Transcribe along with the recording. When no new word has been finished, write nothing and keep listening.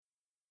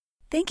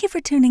Thank you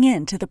for tuning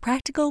in to the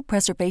Practical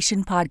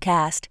Preservation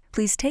Podcast.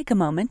 Please take a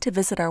moment to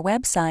visit our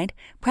website,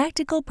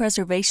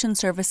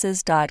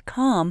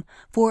 practicalpreservationservices.com,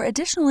 for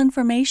additional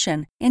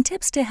information and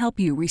tips to help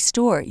you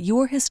restore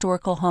your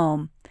historical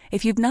home.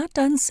 If you've not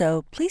done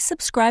so, please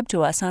subscribe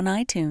to us on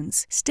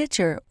iTunes,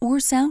 Stitcher, or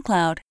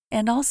SoundCloud,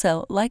 and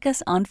also like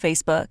us on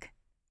Facebook.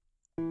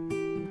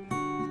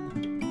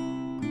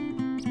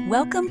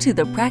 Welcome to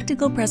the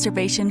Practical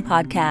Preservation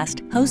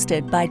Podcast,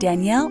 hosted by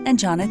Danielle and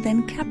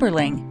Jonathan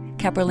Kepperling.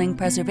 Kepperling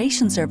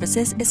Preservation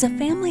Services is a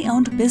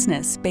family-owned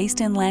business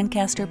based in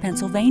Lancaster,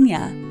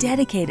 Pennsylvania,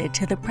 dedicated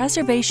to the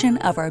preservation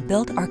of our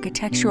built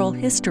architectural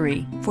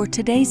history for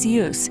today's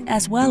use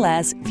as well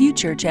as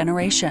future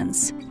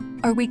generations.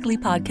 Our weekly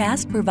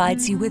podcast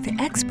provides you with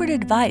expert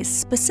advice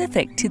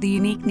specific to the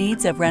unique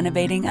needs of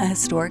renovating a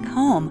historic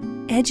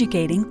home,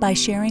 educating by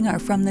sharing our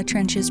From the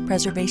Trenches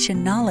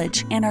preservation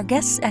knowledge and our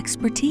guests'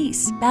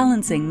 expertise,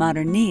 balancing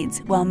modern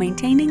needs while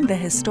maintaining the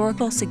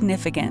historical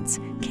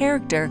significance,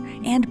 character,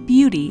 and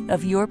beauty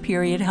of your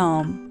period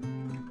home.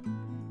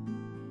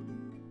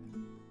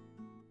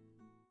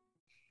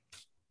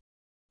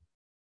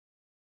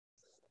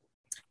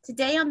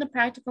 Today on the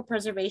Practical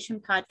Preservation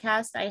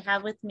Podcast, I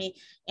have with me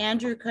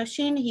Andrew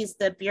Cushing. He's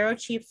the Bureau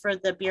Chief for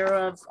the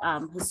Bureau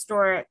of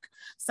Historic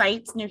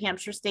Sites, New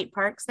Hampshire State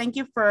Parks. Thank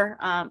you for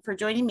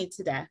joining me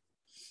today.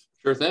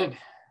 Sure thing.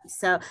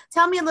 So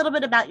tell me a little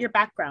bit about your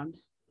background.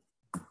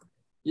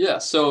 Yeah,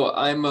 so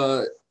I'm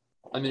a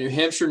New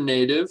Hampshire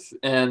native,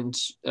 and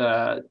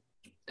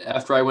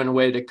after I went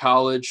away to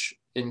college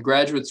in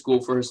graduate school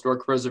for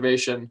historic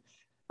preservation,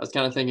 I was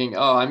kind of thinking,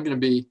 I'm going to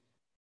be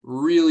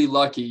really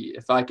lucky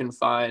if I can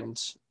find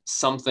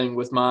something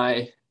with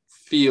my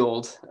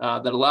field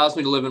that allows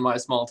me to live in my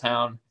small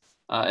town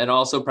and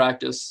also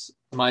practice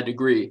my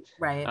degree.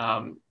 Right.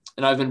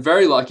 And I've been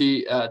very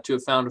lucky to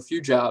have found a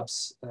few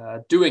jobs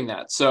doing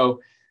that.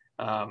 So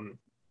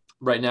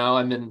right now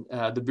I'm in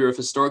the Bureau of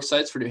Historic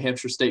Sites for New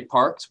Hampshire State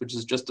Parks, which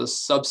is just a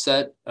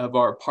subset of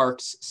our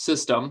parks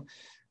system.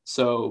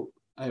 So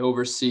I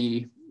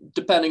oversee,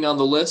 depending on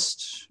the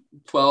list,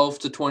 12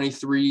 to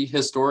 23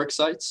 historic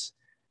sites.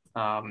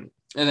 And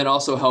then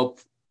also help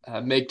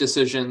make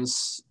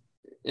decisions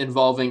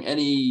involving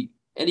any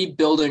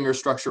building or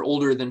structure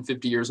older than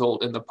 50 years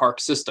old in the park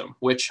system,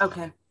 which,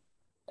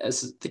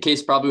 as the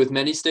case probably with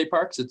many state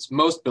parks, it's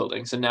most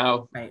buildings. And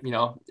now,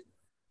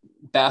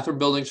 bathroom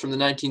buildings from the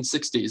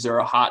 1960s are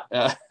a hot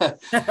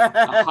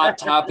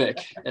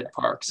topic at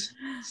parks.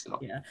 So.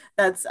 Yeah,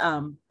 that's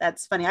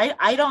funny.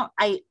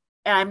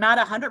 I'm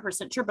not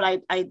 100% sure,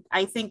 but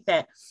I think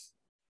that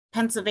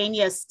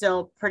Pennsylvania is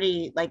still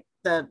pretty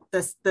the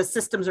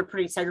systems are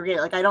pretty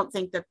segregated. Like, I don't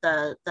think that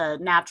the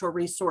natural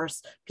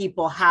resource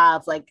people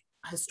have like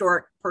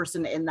historic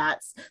person in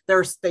that.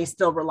 They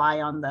still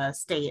rely on the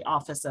state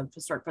office of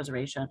historic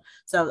preservation.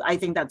 So I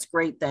think that's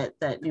great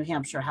that New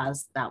Hampshire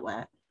has that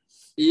way.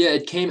 Yeah,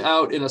 it came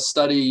out in a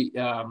study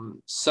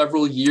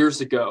several years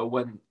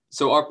ago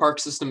so our park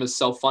system is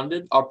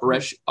self-funded,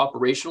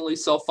 operationally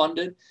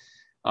self-funded,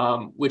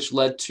 which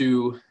led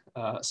to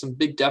some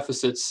big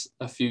deficits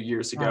a few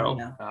years ago,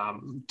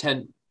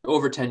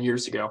 over 10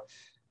 years ago.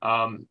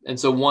 And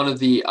so one of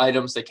the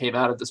items that came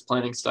out of this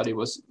planning study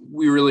was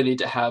we really need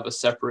to have a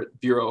separate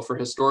bureau for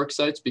historic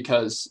sites,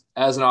 because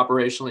as an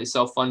operationally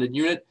self-funded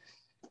unit,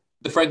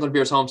 the Franklin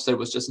Pierce Homestead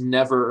was just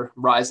never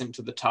rising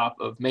to the top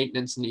of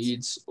maintenance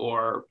needs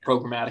or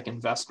programmatic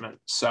investment.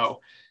 So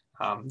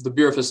the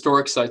Bureau of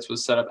Historic Sites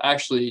was set up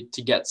actually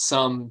to get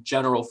some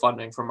general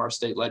funding from our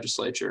state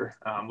legislature,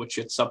 which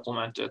would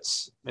supplement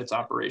its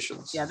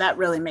operations. Yeah, that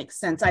really makes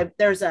sense.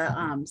 There's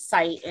a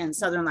site in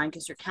southern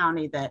Lancaster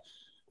County that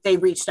they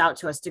reached out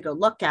to us to go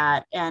look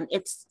at, and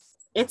it's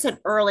an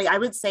early, I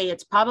would say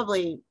it's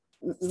probably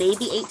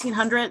maybe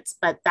 1800s,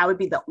 but that would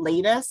be the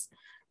latest.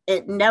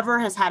 It never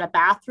has had a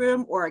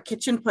bathroom or a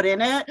kitchen put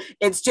in it.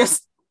 It's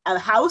just a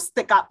house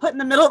that got put in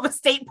the middle of a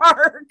state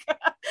park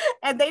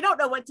and they don't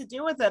know what to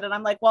do with it. And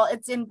I'm like, well,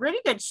 it's in pretty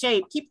good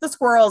shape. Keep the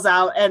squirrels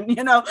out and,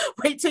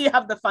 wait till you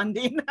have the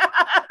funding.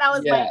 That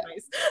was my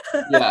advice.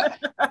 Yeah.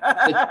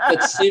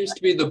 It seems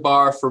to be the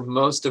bar for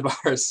most of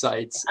our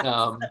sites.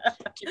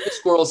 Keep the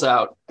squirrels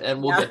out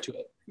and we'll get to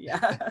it.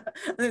 Yeah.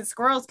 The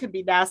squirrels can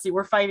be nasty.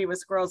 We're fighting with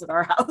squirrels at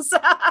our house.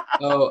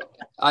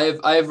 I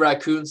have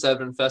raccoons that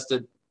have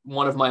infested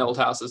one of my old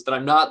houses that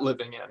I'm not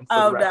living in.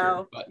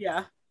 No. But,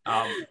 yeah.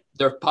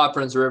 Their paw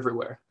prints are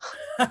everywhere.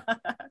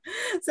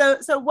 So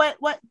what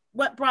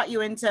brought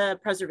you into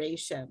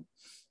preservation?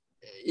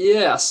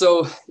 Yeah,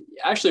 so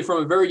actually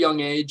from a very young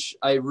age,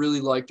 I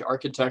really liked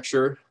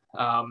architecture.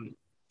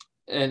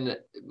 And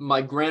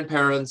my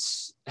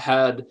grandparents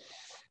had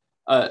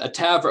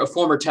a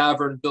former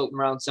tavern built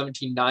around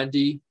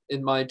 1790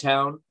 in my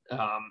town.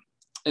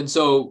 And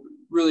so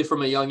really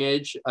from a young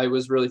age, I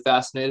was really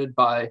fascinated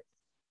by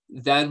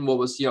then what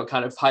was,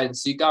 kind of hide and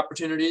seek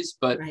opportunities.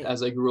 But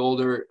as I grew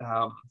older,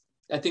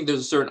 I think there's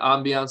a certain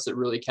ambiance that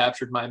really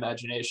captured my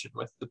imagination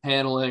with the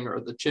paneling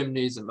or the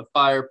chimneys and the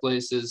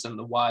fireplaces and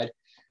the wide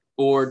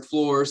board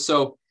floors.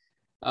 So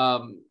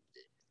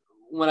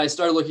when I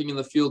started looking in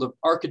the field of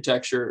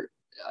architecture,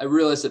 I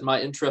realized that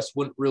my interest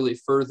wouldn't really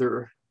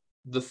further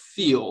the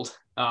field.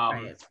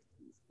 Right.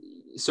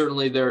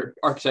 Certainly there are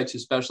architects who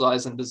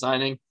specialize in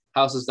designing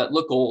houses that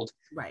look old.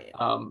 Right.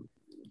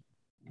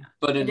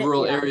 But in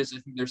rural areas, I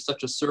think there's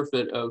such a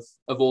surfeit of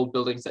old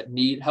buildings that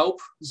need help.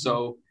 Mm-hmm.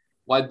 So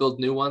why build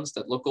new ones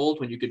that look old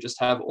when you could just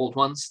have old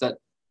ones that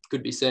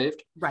could be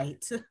saved?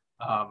 Right.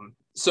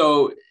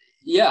 So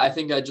yeah, I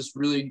think I just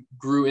really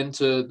grew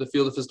into the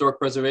field of historic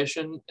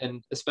preservation,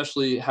 and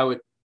especially how it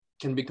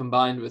can be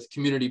combined with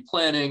community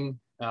planning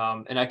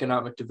and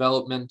economic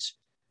development.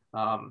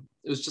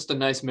 It was just a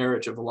nice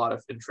marriage of a lot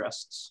of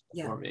interests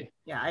for me.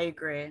 Yeah, I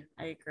agree.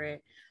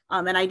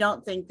 And I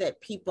don't think that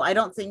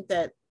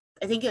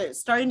I think it's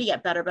starting to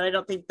get better, but I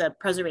don't think the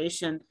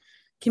preservation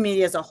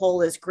community as a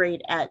whole is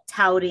great at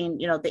touting,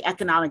 the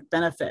economic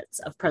benefits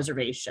of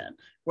preservation,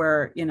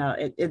 where,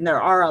 and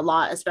there are a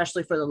lot,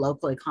 especially for the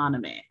local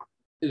economy.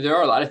 There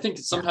are a lot. I think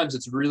sometimes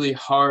it's really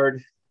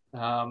hard,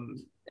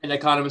 and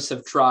economists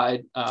have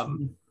tried.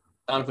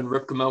 Donovan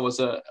Ripkema was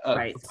a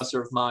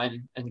professor of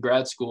mine in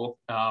grad school.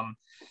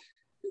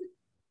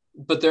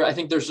 But I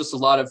think there's just a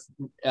lot of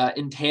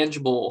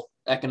intangible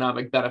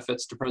economic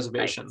benefits to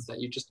preservation that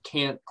you just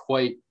can't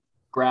quite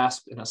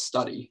grasp in a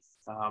study.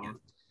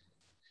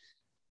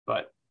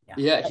 But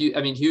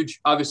huge,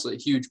 obviously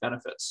huge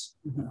benefits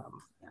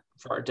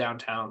for our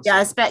downtowns. I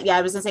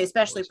was gonna say,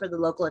 especially for the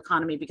local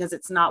economy, because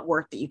it's not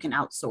work that you can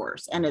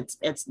outsource, and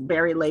it's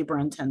very labor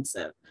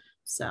intensive.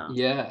 So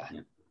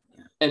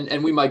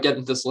And we might get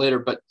into this later,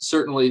 but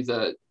certainly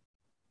the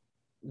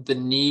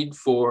need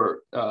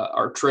for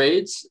our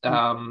trades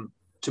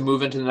to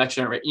move into the next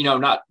generation,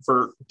 not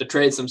for the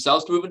trades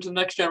themselves to move into the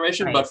next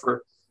generation, but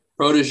for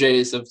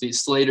proteges of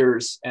these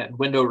slaters and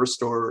window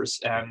restorers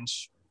and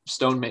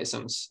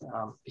stonemasons.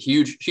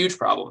 Huge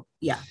problem.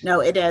 Yeah,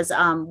 no, it is.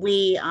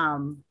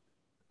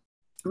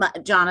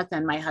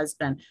 Jonathan, my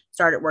husband,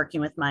 started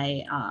working with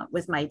my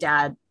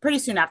dad pretty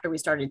soon after we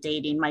started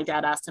dating. My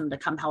dad asked him to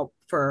come help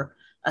for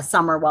a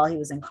summer while he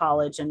was in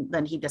college, and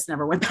then he just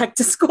never went back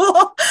to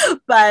school.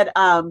 But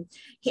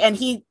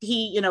he's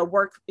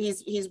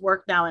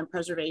worked now in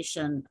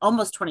preservation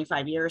almost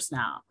 25 years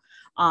now.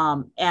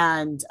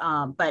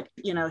 But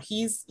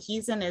he's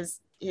in his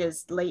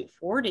late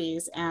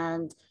 40s,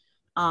 and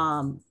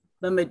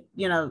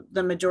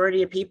the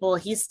majority of people,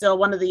 he's still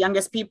one of the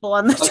youngest people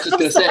on the job. I was just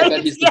gonna say, I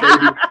bet he's the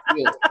baby.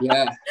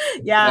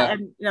 Yeah.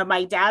 And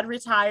my dad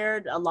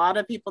retired. A lot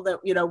of people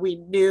that we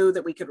knew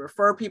that we could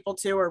refer people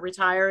to are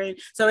retiring.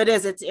 So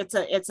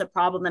it's a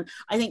problem. And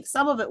I think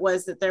some of it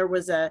was that there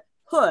was a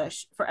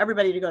push for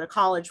everybody to go to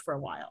college for a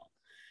while.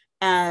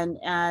 And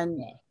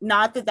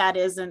not that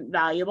isn't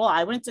valuable.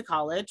 I went to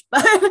college,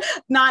 but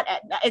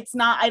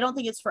I don't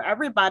think it's for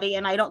everybody.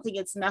 And I don't think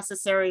it's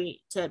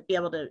necessary to be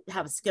able to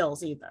have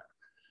skills either.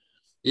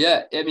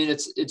 Yeah. I mean,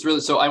 it's really,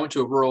 so I went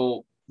to a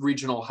rural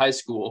regional high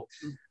school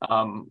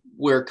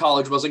where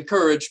college was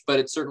encouraged, but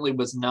it certainly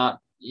was not,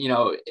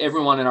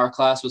 everyone in our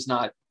class was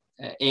not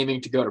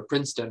aiming to go to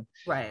Princeton.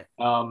 Right.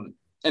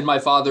 And my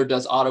father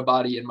does auto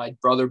body and my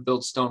brother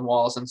builds stone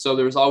walls. And so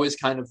there was always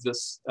kind of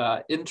this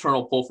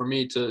internal pull for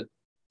me to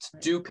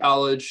do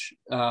college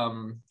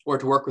or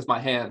to work with my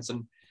hands.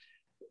 And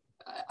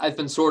I've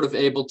been sort of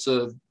able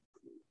to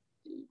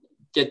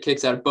get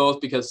kicks out of both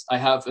because I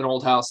have an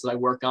old house that I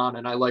work on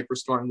and I like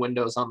restoring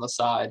windows on the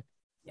side.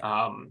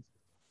 Yeah.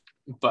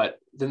 But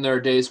then there are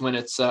days when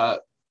it's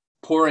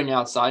pouring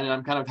outside, and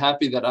I'm kind of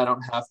happy that I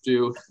don't have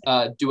to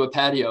do a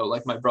patio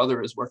like my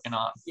brother is working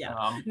on. Yeah.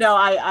 No,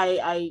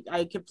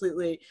 I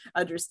completely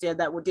understand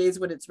that. With days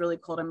when it's really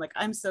cold, I'm like,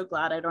 I'm so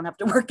glad I don't have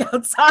to work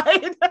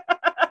outside.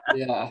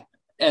 Yeah.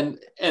 And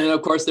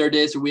of course there are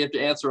days where we have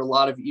to answer a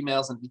lot of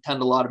emails and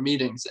attend a lot of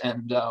meetings,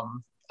 and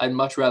I'd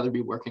much rather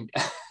be working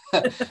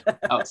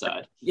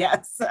outside.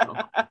 Yes.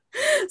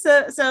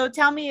 So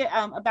tell me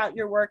about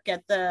your work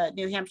at the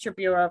New Hampshire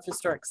Bureau of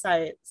Historic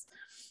Sites.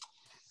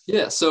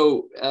 Yeah,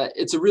 so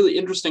it's a really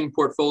interesting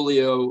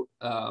portfolio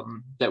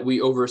that we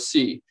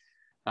oversee.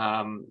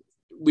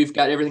 We've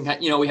got everything,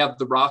 we have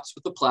the rocks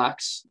with the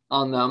plaques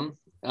on them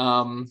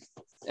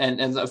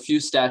and a few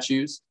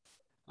statues,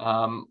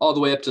 all the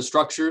way up to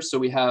structures. So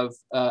we have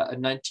a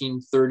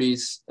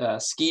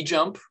 1930s ski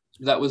jump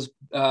that was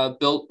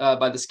built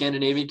by the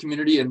Scandinavian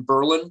community in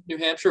Berlin, New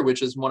Hampshire,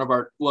 which is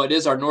it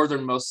is our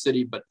northernmost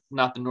city, but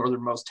not the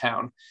northernmost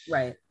town.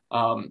 Right.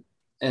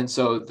 And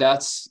so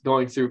that's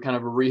going through kind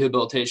of a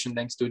rehabilitation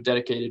thanks to a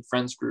dedicated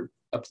friends group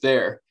up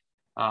there.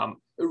 A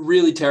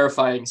really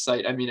terrifying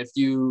site. I mean,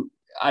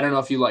 I don't know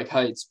if you like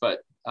heights,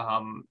 but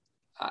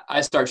I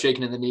start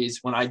shaking in the knees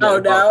when I get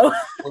on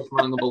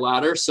the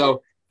ladder.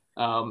 So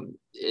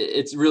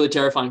it's really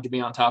terrifying to be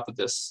on top of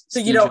this.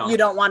 So you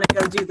don't want to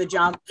go do the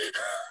jump.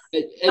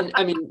 And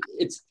I mean,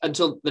 it's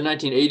until the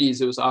 1980s,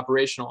 it was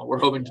operational. We're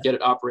hoping to get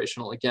it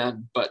operational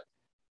again, but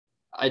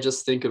I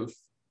just think of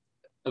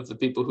the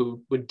people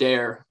who would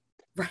dare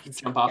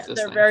jump off this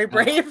thing. They're very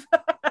brave.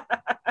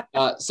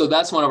 So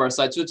that's one of our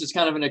sites, which is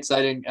kind of an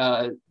exciting,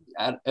 a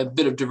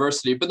bit of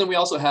diversity. But then we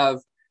also have,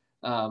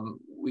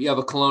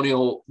 a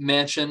colonial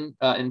mansion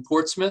in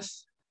Portsmouth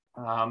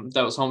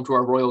that was home to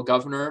our royal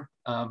governor.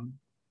 And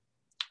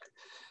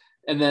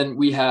then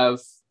we have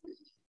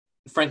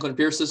Franklin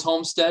Pierce's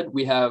homestead.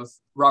 We have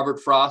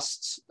Robert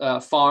Frost's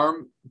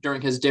farm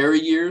during his Derry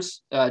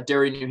years,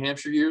 Derry, New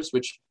Hampshire years,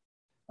 which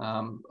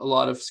a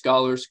lot of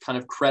scholars kind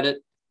of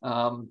credit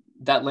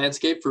that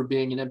landscape for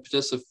being an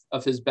impetus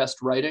of his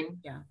best writing.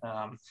 Yeah.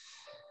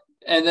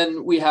 And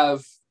then we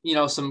have,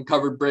 some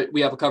covered bridge.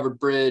 We have a covered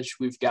bridge.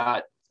 We've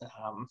got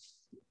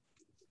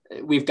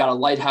a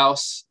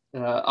lighthouse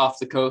off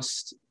the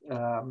coast,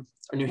 or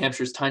New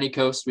Hampshire's tiny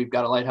coast. We've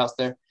got a lighthouse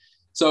there.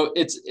 So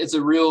it's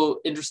a real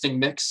interesting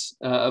mix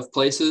of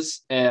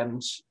places.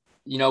 And,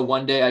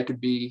 one day I could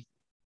be,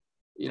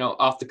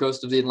 off the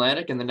coast of the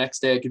Atlantic, and the next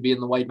day I could be in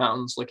the White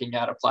Mountains looking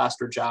at a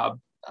plaster job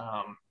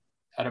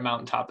at a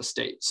mountaintop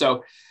estate.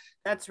 So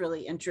that's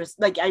really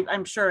interesting. Like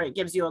I'm sure it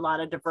gives you a lot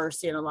of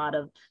diversity and a lot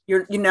of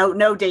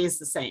no day is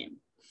the same.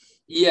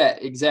 Yeah,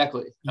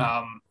 exactly.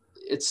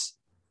 It's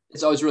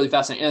always really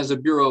fascinating. And as a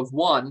Bureau of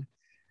One,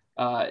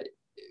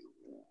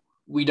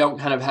 we don't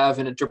kind of have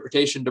an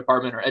interpretation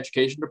department or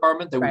education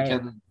department that we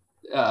can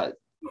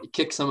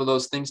kick some of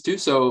those things to.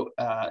 So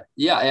I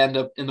end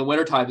up in the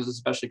wintertime is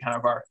especially kind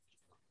of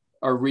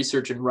our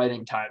research and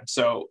writing time.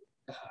 So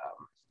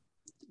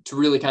to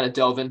really kind of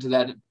delve into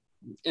that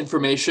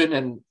information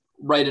and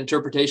write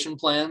interpretation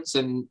plans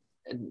and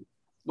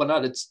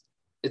whatnot, it's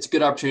a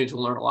good opportunity to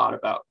learn a lot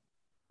about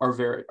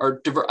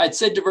I'd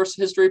say diverse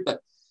history, but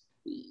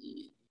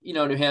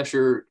New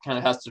Hampshire kind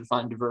of has to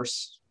define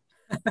diverse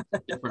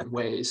different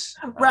ways.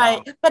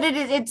 Right. But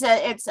it's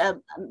a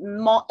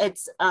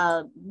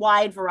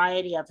wide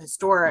variety of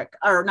historic,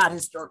 or not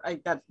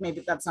historic,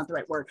 maybe that's not the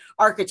right word,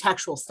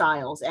 architectural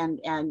styles,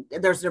 and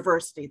there's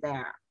diversity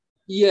there.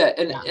 Yeah.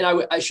 And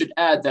I should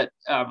add that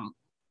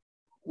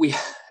we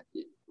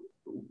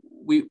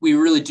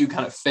really do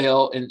kind of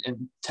fail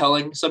in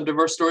telling some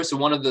diverse stories. So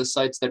one of the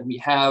sites that we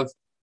have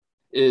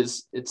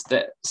it's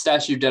the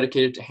statue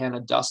dedicated to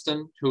Hannah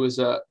Dustan, who was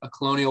a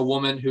colonial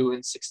woman who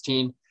in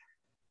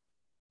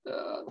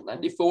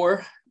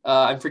 1694,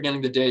 I'm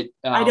forgetting the date.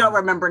 I don't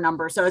remember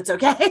numbers, so it's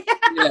okay.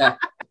 Yeah.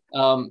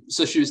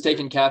 So she was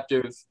taken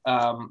captive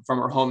from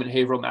her home in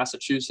Haverhill,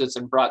 Massachusetts,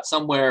 and brought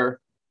somewhere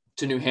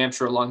to New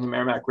Hampshire along the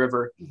Merrimack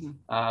River,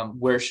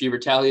 where she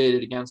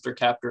retaliated against her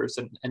captors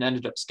and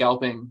ended up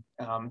scalping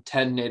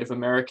 10 Native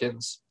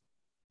Americans,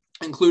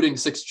 including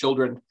 6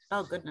 children.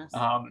 Oh, goodness.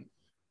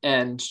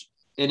 And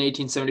in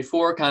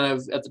 1874, kind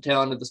of at the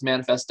tail end of this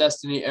Manifest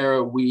Destiny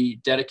era, we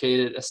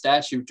dedicated a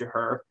statue to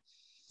her.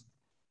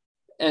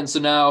 And so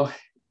now,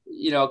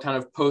 kind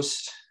of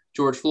post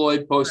George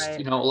Floyd,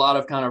 a lot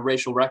of kind of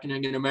racial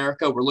reckoning in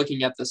America, we're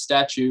looking at the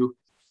statue,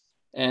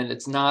 and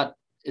it's not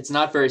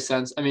very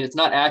it's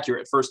not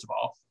accurate, first of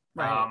all.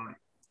 Right.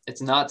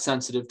 It's not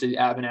sensitive to the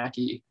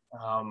Abenaki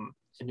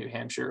in New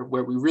Hampshire,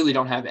 where we really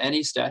don't have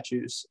any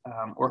statues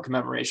or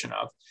commemoration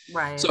of.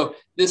 Right. So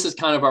this is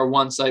kind of our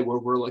one site where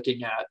we're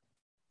looking at,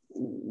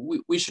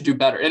 we should do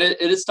better. And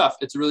it is tough.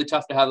 It's really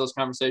tough to have those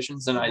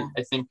conversations. And I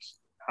think...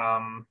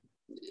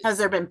 has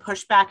there been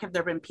pushback? Have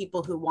there been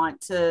people who want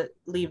to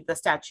leave the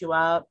statue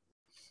up?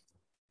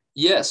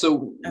 Yeah,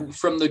 so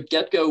from the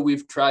get-go,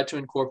 we've tried to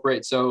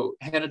incorporate. So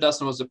Hannah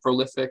Dustan was a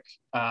prolific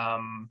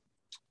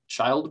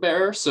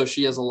childbearer, so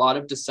she has a lot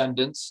of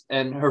descendants,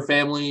 and her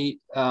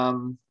family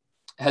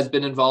has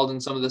been involved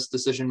in some of this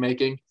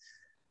decision-making.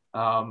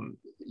 The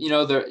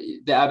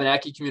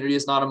Abenaki community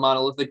is not a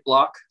monolithic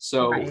block,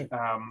 so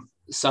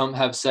some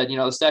have said,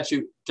 the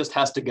statue just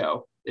has to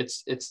go.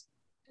 It's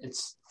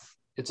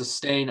a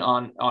stain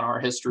on our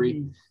history.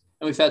 Mm-hmm.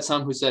 And we've had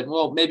some who said,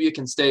 well, maybe it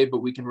can stay, but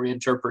we can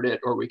reinterpret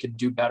it, or we can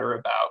do better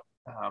about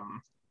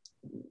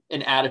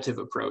an additive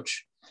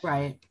approach.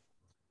 Right.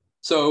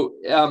 So,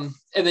 and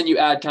then you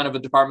add kind of a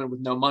department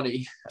with no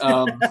money.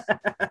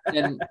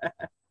 And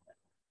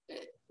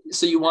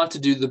so you want to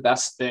do the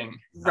best thing.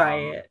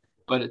 Right.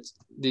 But it's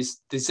these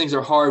things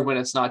are hard when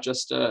it's not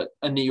just a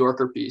New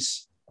Yorker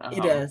piece.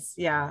 It is.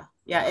 Yeah.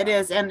 Yeah, it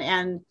is.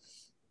 And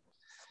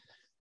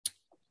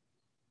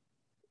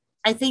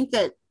I think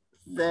that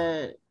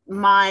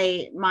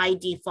my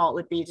default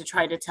would be to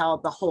try to tell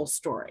the whole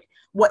story,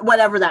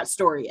 whatever that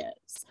story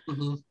is,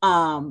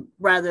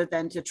 rather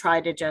than to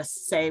try to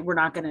just say we're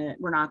not going to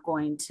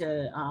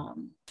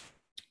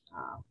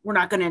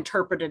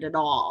interpret it at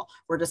all.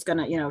 We're just going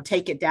to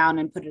take it down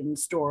and put it in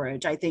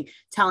storage. I think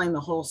telling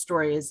the whole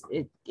story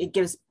it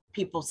gives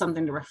people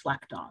something to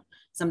reflect on,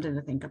 something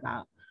to think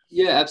about.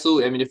 Yeah,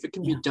 absolutely. I mean, if it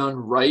can be done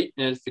right,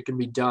 and if it can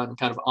be done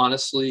kind of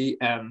honestly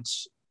and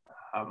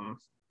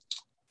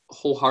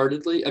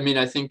wholeheartedly, I mean,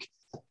 I think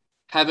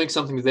having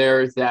something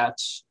there that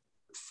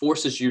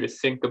forces you to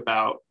think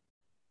about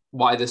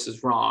why this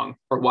is wrong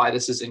or why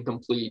this is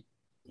incomplete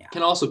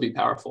can also be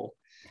powerful.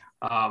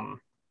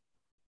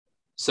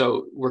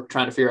 So we're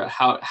trying to figure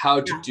out how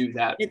to do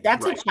that.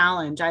 That's right. A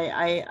challenge. I'm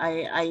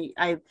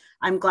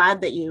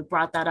glad that you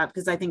brought that up,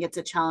 because I think it's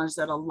a challenge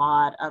that a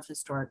lot of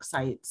historic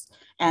sites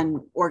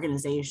and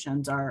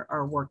organizations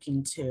are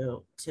working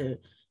to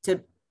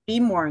be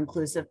more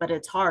inclusive, but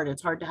it's hard.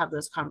 It's hard to have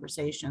those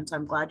conversations.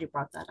 I'm glad you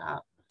brought that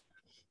up.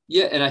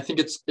 Yeah, and I think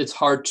it's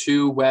hard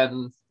too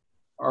when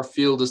our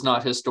field is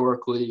not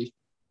historically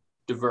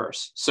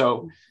diverse.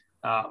 So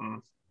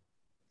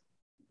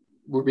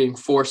we're being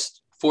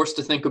forced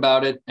to think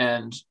about it,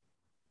 and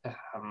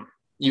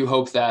you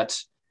hope that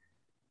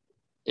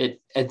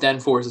it then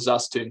forces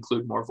us to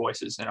include more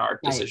voices in our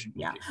decision.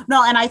 Right. Yeah.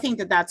 No, and I think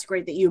that that's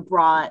great that you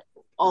brought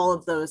all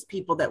of those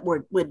people that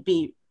would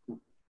be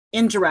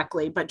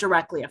indirectly but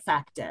directly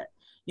affected,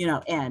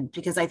 and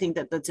because I think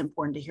that that's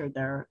important to hear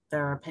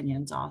their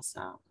opinions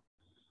also.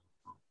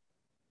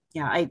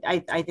 Yeah,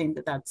 I think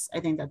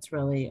that's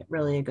really,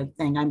 really a good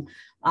thing.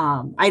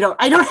 I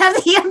don't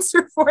have the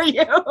answer for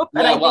you.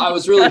 But I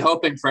was really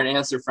hoping for an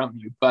answer from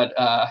you, but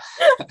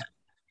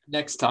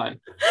next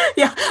time.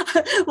 Yeah.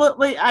 Well,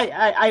 wait,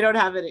 I don't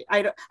have any.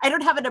 I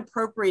don't have an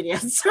appropriate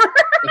answer.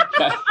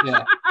 Okay.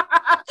 Yeah.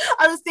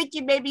 I was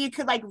thinking maybe you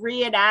could like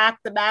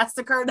reenact the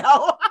massacre.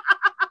 No.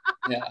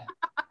 Yeah.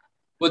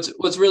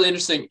 What's really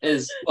interesting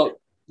is, well,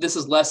 this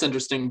is less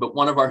interesting, but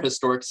one of our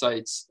historic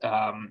sites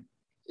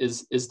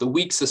is the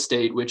Weeks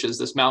Estate, which is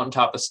this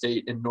mountaintop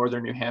estate in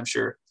northern New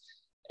Hampshire,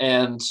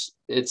 and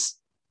it's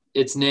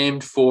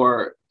named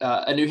for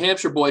a New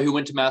Hampshire boy who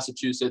went to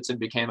Massachusetts and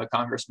became a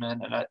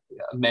congressman and a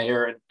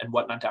mayor and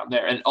whatnot down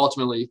there, and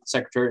ultimately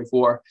Secretary of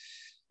War.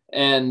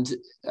 And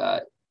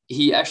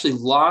he actually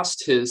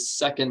lost his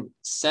second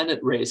Senate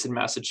race in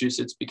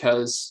Massachusetts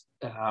because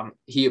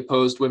he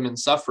opposed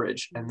women's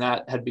suffrage, and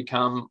that had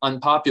become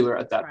unpopular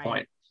at that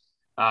point.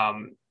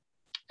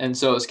 And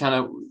so it's kind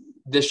of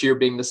this year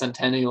being the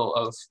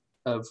centennial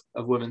of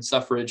women's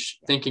suffrage,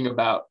 thinking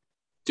about,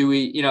 do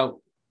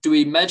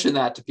we mention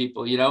that to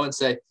people, and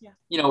say,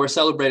 we're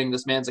celebrating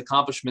this man's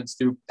accomplishments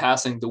through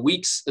passing the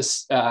Weeks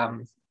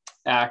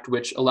Act,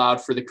 which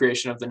allowed for the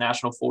creation of the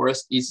national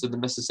forest east of the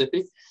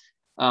Mississippi.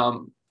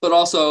 But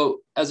also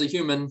as a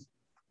human,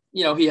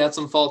 he had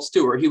some faults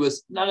too, or he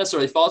was not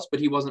necessarily faults, but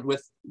he wasn't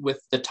with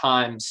the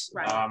times.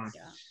 Right.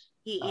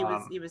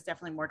 He was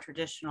definitely more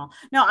traditional.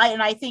 No,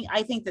 I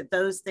think that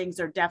those things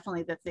are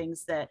definitely the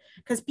things that,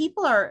 because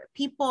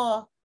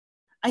people,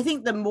 I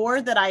think the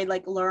more that I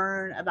like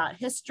learn about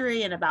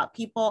history and about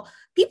people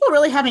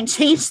really haven't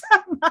changed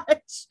that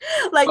much.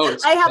 Like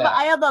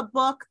I have a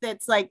book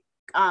that's like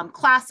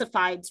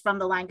classifieds from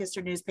the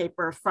Lancaster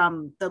newspaper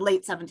from the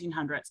late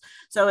 1700s.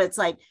 So it's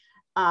like,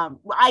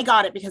 I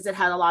got it because it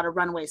had a lot of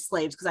runaway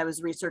slaves, because I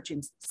was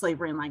researching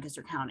slavery in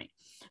Lancaster County.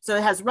 So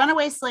it has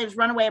runaway slaves,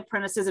 runaway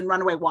apprentices, and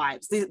runaway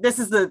wives. This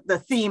is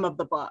the theme of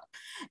the book.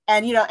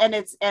 And, and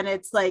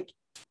it's like,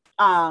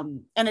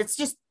 and it's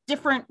just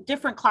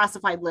different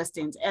classified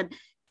listings. And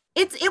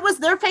it was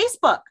their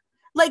Facebook.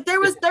 Like there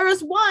was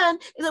one,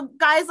 the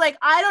guy's like,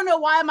 I don't know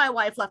why my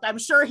wife left. I'm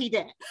sure he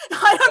did.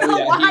 I don't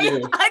know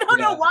why. I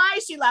don't know why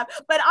she left,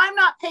 but I'm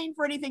not paying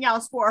for anything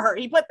else for her.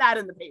 He put that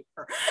in the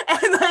paper.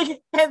 And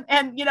like, and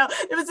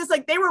it was just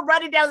like, they were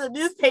running down the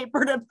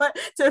newspaper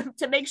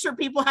to make sure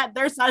people had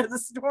their side of the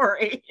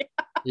story.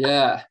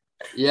 Yeah.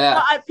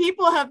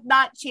 People have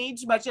not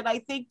changed much. And I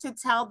think to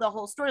tell the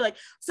whole story, like,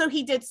 so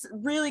he did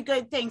really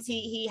good things.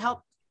 He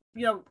helped,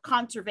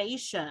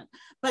 conservation,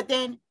 but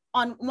then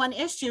on one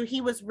issue,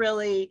 he was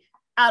really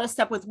out of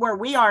step with where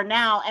we are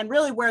now and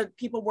really where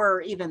people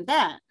were even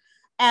then.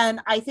 And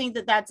I think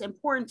that that's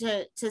important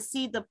to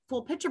see the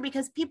full picture,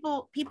 because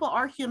people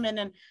are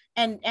human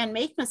and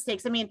make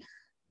mistakes. I mean,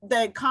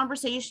 the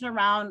conversation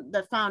around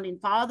the founding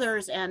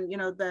fathers and,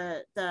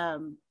 the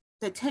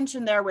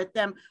tension there with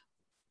them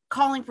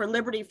calling for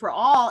liberty for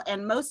all,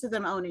 and most of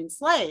them owning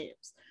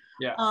slaves.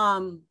 Yeah.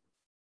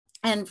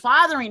 And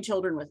fathering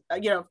children with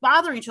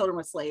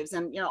slaves,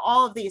 and,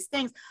 all of these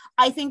things.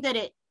 I think that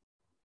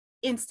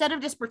instead of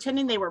just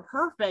pretending they were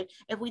perfect,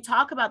 if we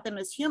talk about them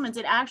as humans,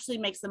 it actually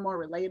makes them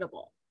more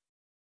relatable.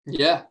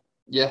 Yeah,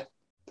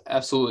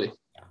 absolutely.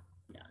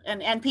 Yeah.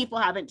 And people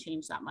haven't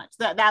changed that much.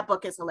 That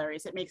book is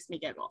hilarious. It makes me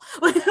giggle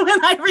when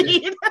I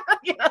read.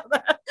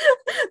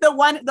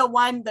 The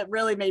one that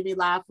really made me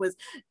laugh was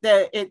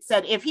it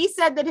said, if he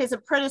said that his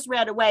apprentice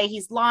ran away,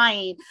 he's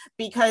lying,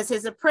 because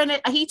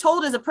he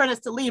told his apprentice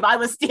to leave. I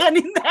was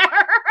standing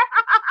there.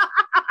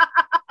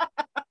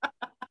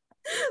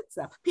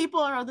 So people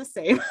are the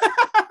same.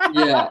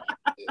 Yeah.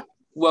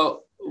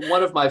 Well,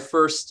 one of my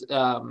first,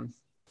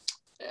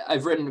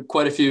 I've written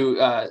quite a few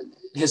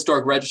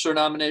historic register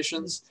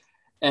nominations.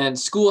 And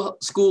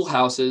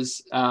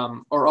schoolhouses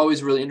are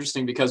always really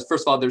interesting because,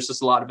 first of all, there's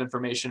just a lot of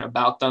information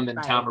about them in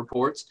town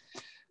reports.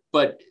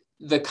 But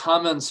the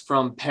comments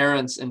from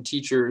parents and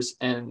teachers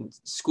and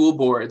school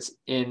boards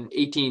in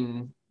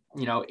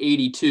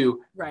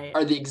 1882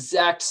 are the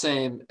exact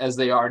same as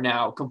they are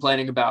now,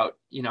 complaining about,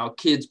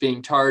 kids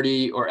being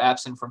tardy or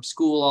absent from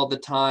school all the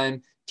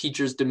time,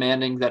 teachers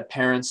demanding that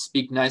parents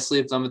speak nicely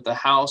of them at the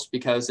house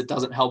because it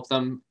doesn't help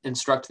them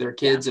instruct their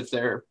kids if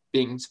they're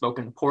being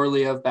spoken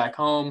poorly of back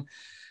home.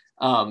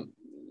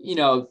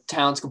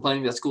 Towns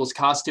complaining that schools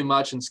cost too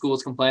much, and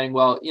schools complaining,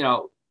 well,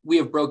 we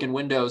have broken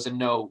windows and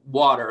no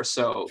water,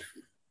 so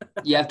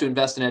you have to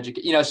invest in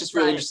education. You know, it's just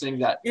really Right. interesting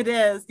that It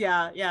is.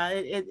 Yeah. Yeah.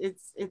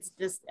 It's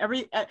just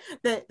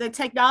the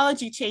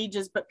technology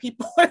changes, but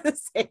people are the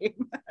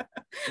same.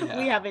 We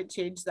yeah. haven't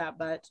changed that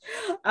much.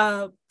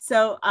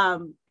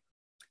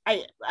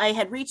 I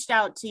had reached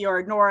out to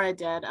your Nora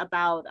did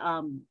about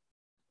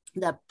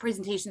the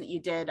presentation that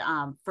you did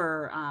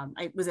for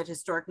I was at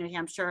Historic New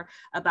Hampshire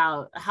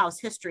about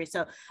house history.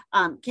 So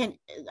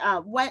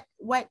what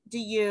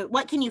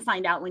can you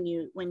find out when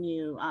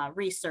you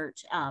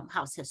research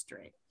house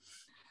history?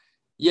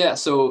 Yeah.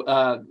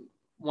 So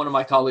one of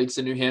my colleagues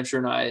in New Hampshire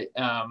and I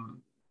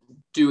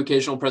do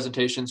occasional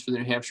presentations for the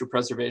New Hampshire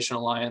Preservation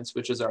Alliance,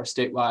 which is our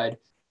statewide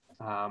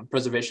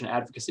preservation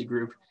advocacy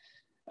group.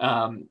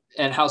 And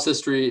house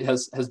history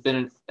has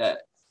been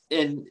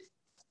in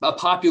a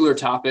popular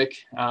topic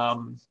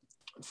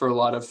for a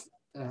lot of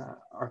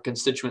our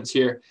constituents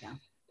here. Yeah.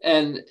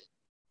 And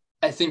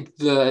I think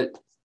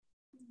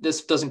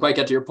this doesn't quite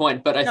get to your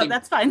point, but I think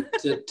that's fine.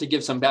 to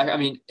give some back, I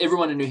mean,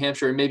 everyone in New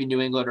Hampshire and maybe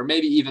New England, or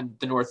maybe even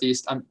the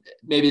Northeast,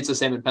 maybe it's the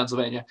same in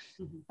Pennsylvania.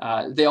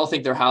 Mm-hmm. They all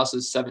think their house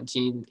is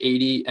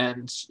 1780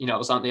 and, you know, it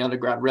was on the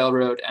Underground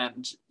Railroad.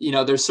 And, you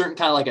know, there's certain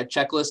kind of like a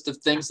checklist of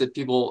things that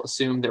people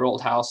assume their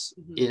old house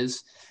mm-hmm.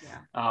 is.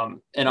 Yeah.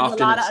 And there's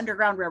often a lot of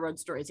Underground Railroad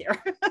stories here.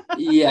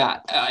 yeah.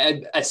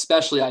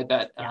 Especially I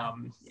bet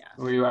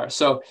where you are.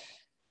 So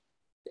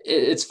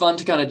it's fun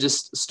to kind of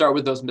just start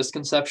with those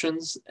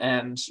misconceptions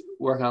and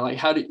work on like,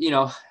 how do, you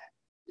know,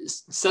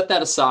 set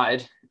that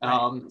aside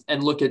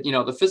and look at, you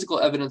know, the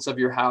physical evidence of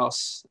your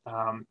house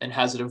and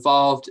has it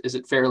evolved? Is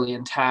it fairly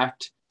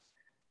intact?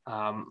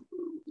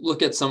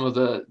 Look at some of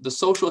the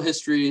social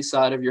history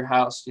side of your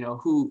house, you know,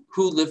 who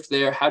lived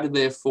there? How did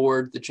they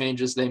afford the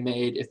changes they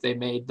made, if they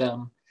made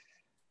them?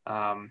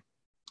 And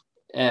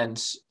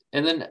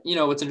then, you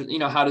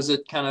know, how does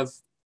it kind of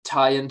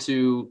tie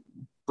into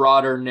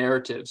broader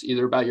narratives,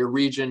 either about your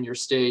region, your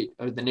state,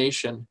 or the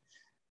nation?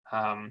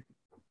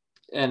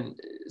 And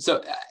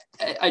so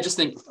I just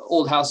think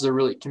old houses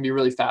can be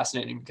really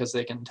fascinating because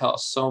they can tell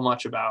us so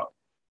much about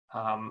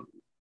kind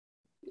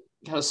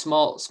of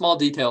small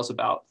details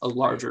about a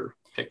larger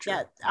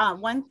picture. Yeah.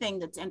 One thing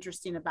that's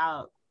interesting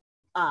about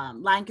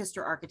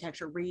Lancaster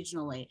architecture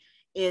regionally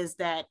is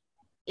that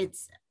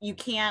you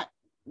can't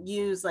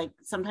use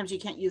sometimes you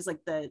can't use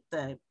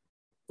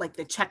the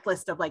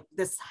checklist of like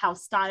this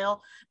house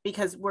style,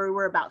 because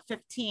we're about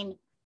 15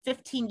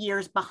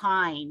 years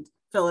behind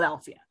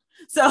Philadelphia.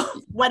 So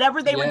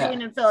whatever they were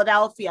doing in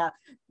Philadelphia,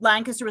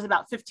 Lancaster was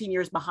about 15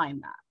 years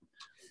behind that.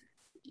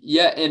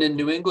 Yeah. And in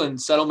New England,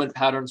 settlement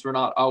patterns were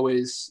not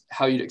always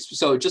how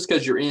so just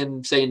because you're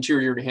in, say,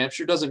 interior New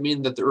Hampshire doesn't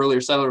mean that the earlier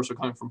settlers were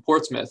coming from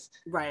Portsmouth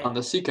on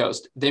the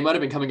seacoast. They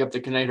might've been coming up the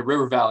Connecticut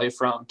River Valley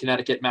from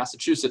Connecticut,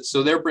 Massachusetts.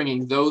 So they're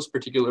bringing those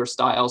particular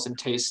styles and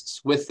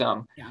tastes with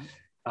them. Yeah.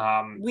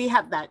 We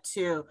have that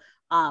too.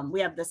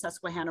 We have the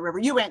Susquehanna River.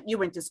 You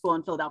went to school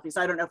in Philadelphia,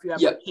 so I don't know if you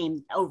ever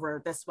came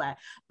over this way,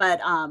 but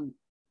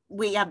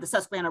we have the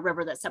Susquehanna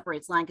River that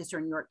separates Lancaster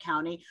and York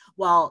County.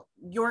 Well,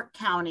 York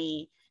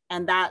County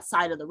and that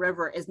side of the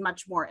river is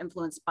much more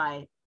influenced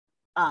by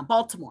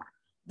Baltimore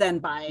than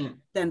by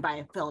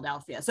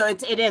Philadelphia. So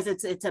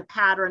it's a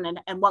pattern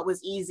and what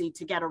was easy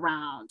to get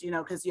around, you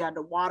know, because you had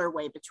a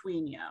waterway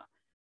between you.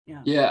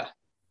 Yeah.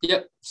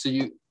 Yep. So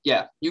you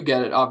get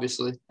it,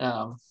 obviously.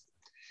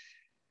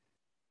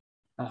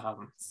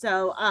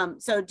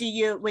 So do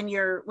you, when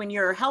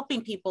you're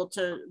helping people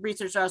to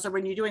research us, or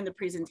when you're doing the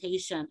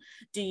presentation,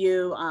 do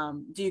you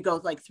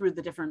go like through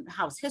the different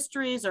house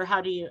histories, or how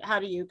do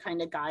you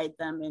kind of guide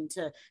them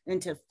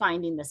into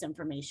finding this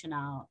information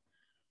out?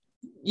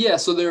 Yeah.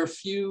 So there are a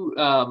few,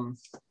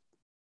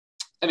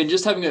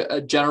 just having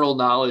a general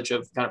knowledge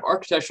of kind of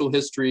architectural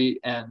history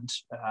and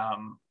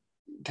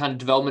kind of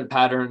development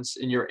patterns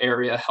in your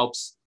area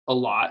helps a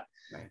lot.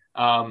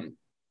 Right.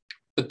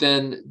 But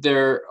then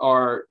there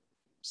are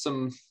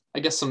some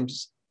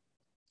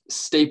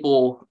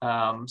staples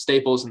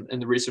in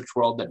the research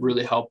world that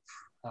really help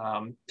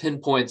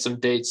pinpoint some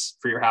dates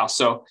for your house.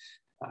 So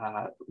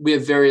we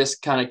have various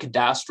kind of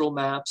cadastral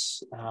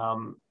maps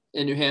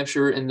in New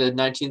Hampshire in the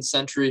 19th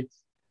century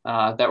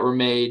that were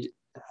made.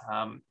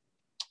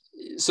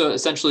 So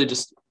essentially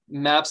just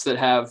maps that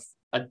have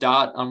a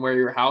dot on where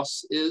your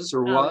house is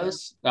or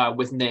was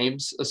with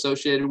names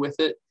associated with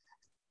it.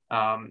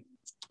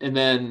 And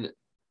then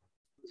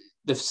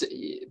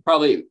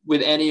probably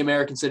with any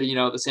American city, you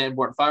know, the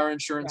Sanborn fire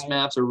insurance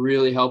maps are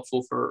really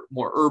helpful for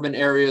more urban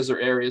areas or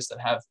areas that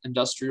have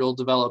industrial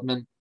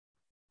development.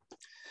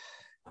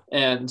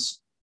 And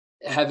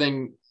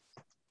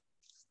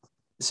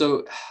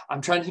so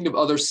I'm trying to think of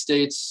other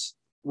states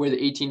where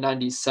the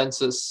 1890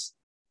 census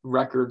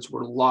records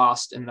were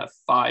lost in the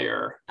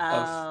fire.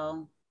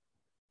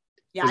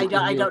 Yeah, I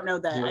don't know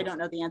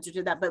the answer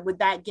to that, but would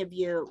that give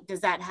you,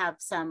 does that have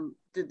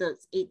the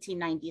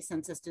 1890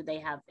 census, do they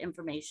have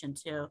information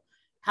to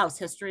house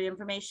history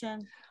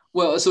information?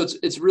 Well, so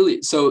it's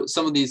really, so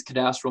some of these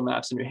cadastral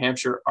maps in New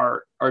Hampshire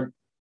are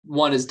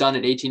one is done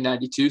in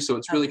 1892. So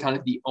it's really kind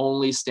of the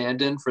only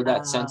stand-in for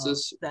that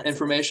census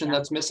information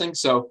that's missing.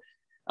 So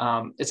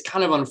It's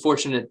kind of an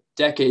unfortunate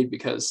decade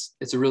because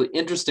it's a really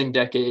interesting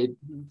decade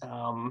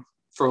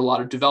for a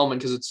lot of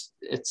development, because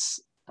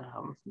it's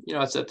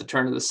at the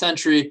turn of the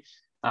century,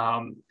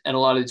 and a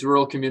lot of these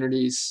rural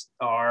communities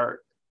are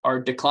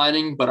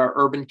declining, but our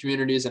urban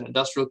communities and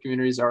industrial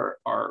communities are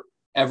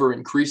ever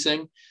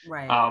increasing.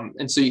 Right.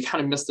 And so you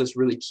kind of miss this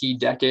really key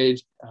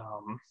decade.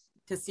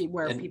 To see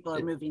where people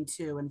are moving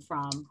to and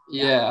from.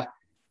 Yeah.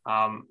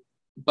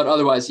 But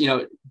otherwise,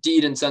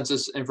 deed and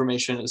census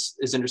information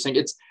is interesting.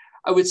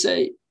 I would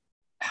say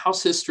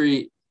house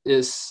history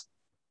is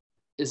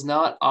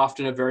not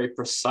often a very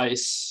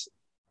precise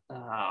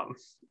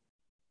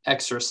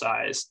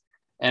exercise.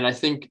 And I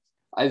think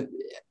I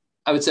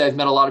would say I've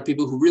met a lot of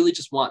people who really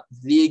just want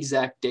the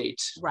exact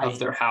date of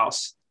their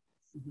house.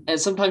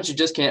 And sometimes you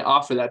just can't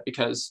offer that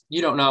because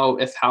you don't know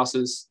if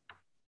houses,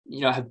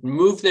 have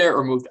moved there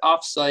or moved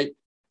off site.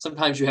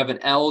 Sometimes you have an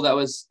L that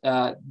was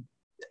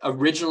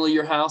originally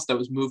your house that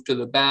was moved to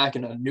the back,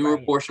 and a newer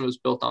portion was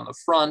built on the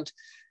front.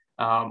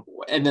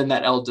 And then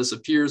that L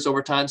disappears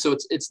over time. So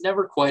it's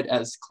never quite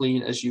as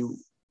clean as you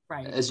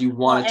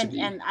want it to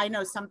be. And I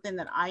know something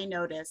that I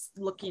noticed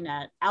looking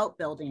at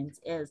outbuildings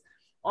is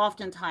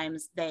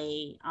oftentimes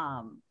they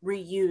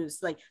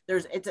reuse, like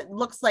it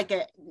looks like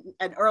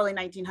an early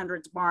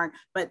 1900s barn,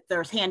 but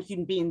there's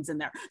hand-hewn beams in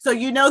there. So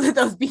that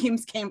those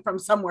beams came from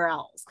somewhere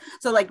else.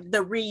 So like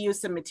the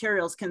reuse of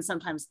materials can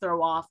sometimes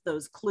throw off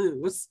those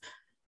clues.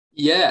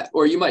 Yeah,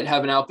 or you might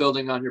have an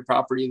outbuilding on your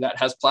property that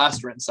has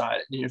plaster inside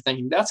it, and you're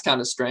thinking that's kind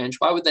of strange.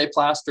 Why would they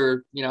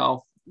plaster,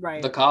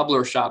 the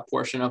cobbler shop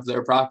portion of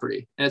their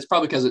property? And it's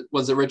probably because it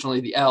was originally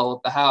the L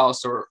of the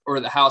house or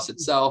the house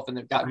itself, and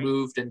it got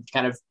moved and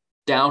kind of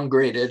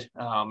downgraded.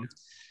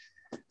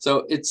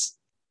 So it's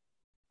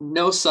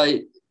no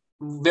site,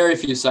 very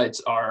few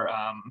sites are,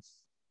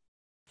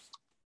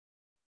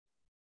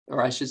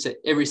 or I should say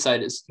every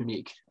site is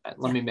unique.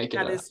 Let me make it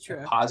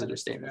a positive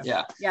statement. True.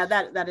 Yeah,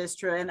 that is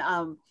true. And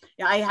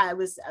I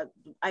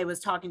was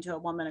talking to a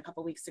woman a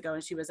couple of weeks ago,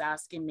 and she was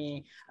asking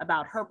me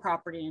about her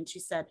property, and she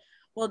said,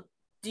 well,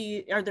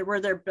 were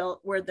there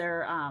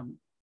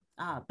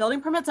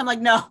building permits? I'm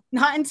like, no,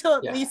 not until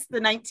at least the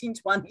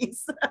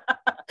 1920s.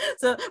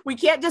 So we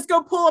can't just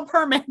go pull a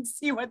permit and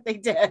see what they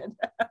did.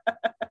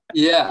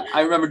 Yeah,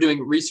 I remember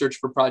doing research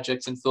for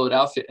projects in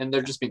Philadelphia, and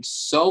there just being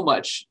so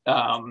much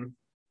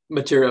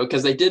material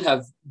because they did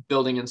have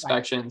building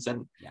inspections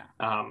and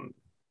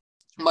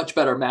much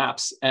better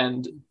maps.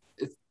 And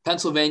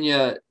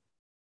Pennsylvania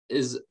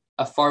is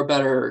a far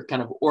better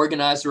kind of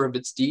organizer of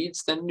its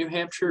deeds than New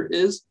Hampshire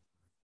is.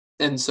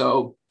 And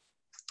so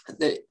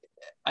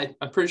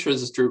I'm pretty sure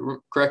this is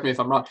true. Correct me if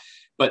I'm wrong,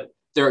 but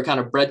there are kind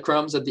of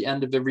breadcrumbs at the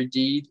end of every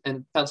deed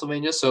in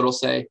Pennsylvania. So it'll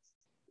say,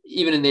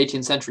 even in the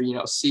 18th century,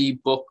 see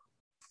book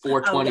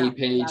 420,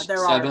 page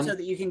 7. So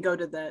that you can go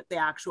to the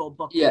actual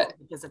book. Yeah.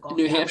 Physical. In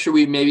New Hampshire,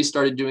 we maybe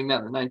started doing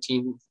that in the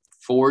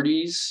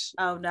 1940s.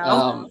 Oh,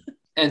 no.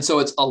 And so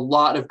it's a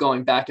lot of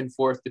going back and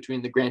forth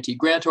between the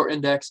grantee-grantor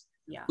index.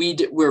 Yeah.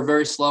 We're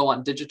very slow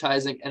on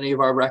digitizing any of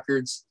our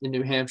records in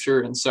New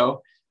Hampshire. And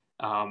so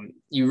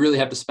you really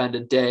have to spend a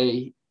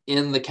day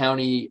in the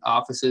county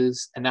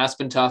offices, and that's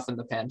been tough in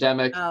the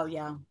pandemic. Oh,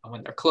 yeah.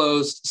 When they're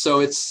closed. So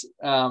it's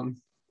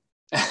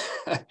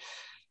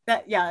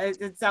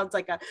it sounds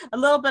like a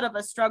little bit of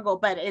a struggle,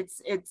 but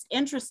it's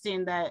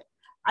interesting that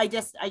I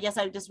guess I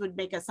just would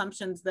make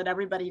assumptions that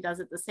everybody does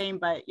it the same,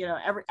 but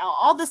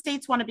all the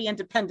states want to be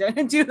independent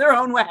and do their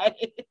own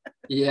way.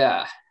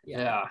 Yeah.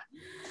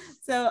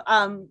 So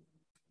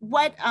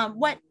what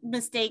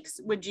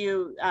mistakes would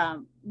you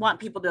want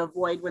people to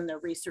avoid when they're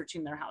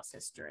researching their house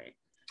history,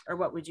 or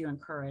what would you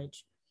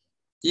encourage?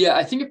 Yeah,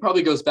 I think it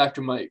probably goes back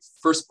to my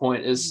first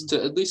point, is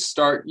to at least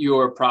start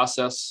your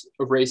process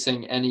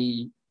erasing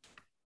any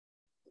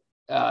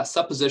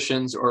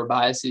suppositions or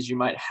biases you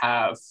might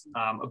have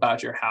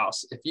about your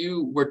house. If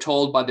you were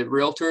told by the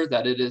realtor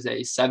that it is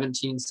a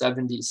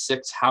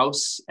 1776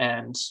 house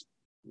and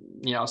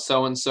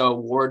so-and-so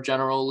war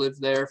general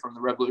lived there from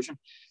the Revolution,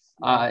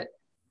 take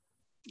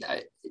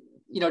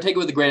it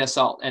with a grain of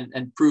salt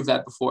and prove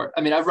that before.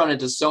 I mean, I've run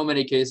into so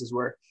many cases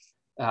where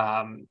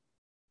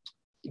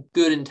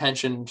good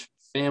intentioned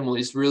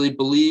families really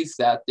believe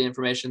that the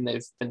information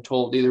they've been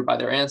told either by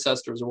their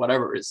ancestors or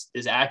whatever is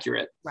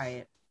accurate.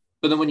 Right.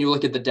 But then when you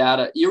look at the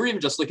data, you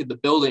even just look at the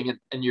building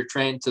and you're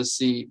trained to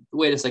see,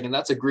 wait a second,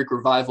 that's a Greek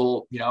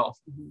revival,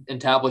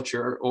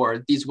 entablature,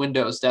 or these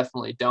windows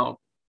definitely don't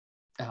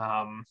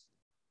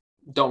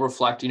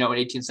reflect, an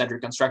 18th century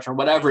construction or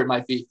whatever it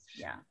might be.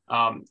 Yeah.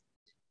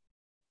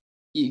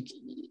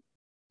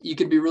 You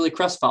could be really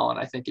crestfallen,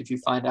 I think, if you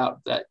find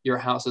out that your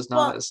house is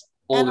not as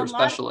old or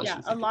special as you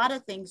think. A lot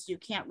of things you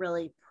can't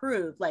really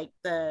prove, like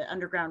the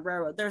Underground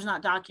Railroad. There's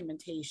not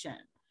documentation.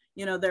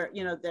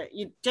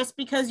 Just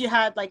because you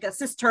had like a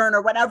cistern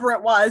or whatever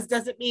it was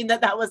doesn't mean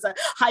that was a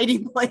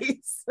hiding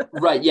place.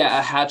 Right. Yeah.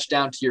 A hatch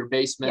down to your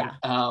basement.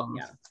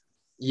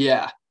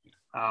 Yeah.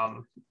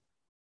 And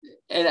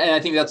I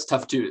think that's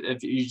tough too.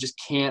 If you just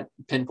can't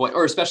pinpoint,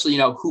 or especially,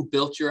 who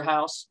built your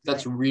house,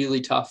 that's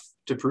really tough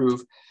to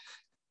prove.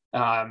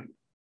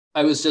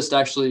 I was just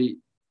actually,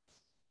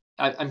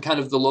 I'm kind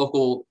of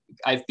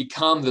I've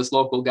become this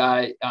local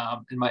guy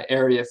in my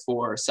area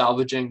for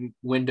salvaging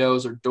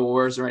windows or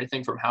doors or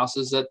anything from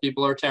houses that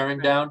people are tearing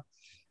down,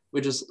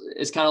 which is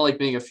kind of like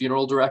being a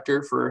funeral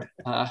director for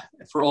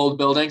old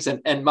buildings.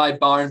 And my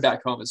barn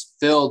back home is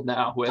filled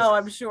now with,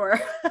 I'm sure,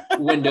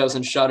 windows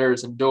and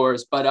shutters and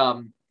doors.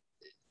 But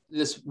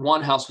this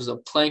one house was a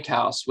plank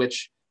house,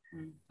 which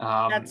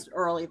that's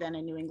early then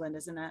in New England,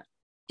 isn't it?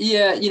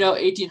 Yeah,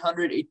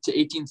 1800 to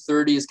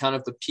 1830 is kind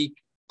of the peak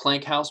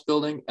plank house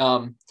building.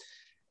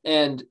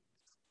 And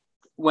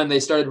when they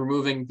started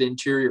removing the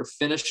interior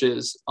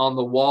finishes, on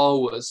the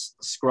wall was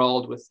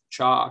scrawled with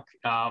chalk,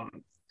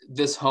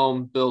 this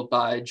home built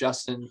by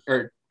Justin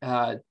Campbell,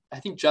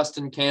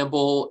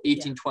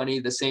 1820,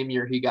 the same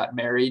year he got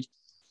married.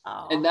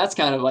 And that's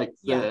kind of like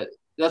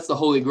that's the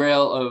holy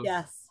grail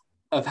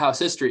of house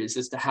histories,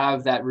 is to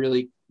have that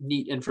really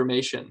neat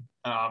information.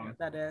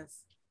 That is.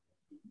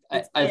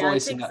 I've only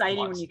it's seen exciting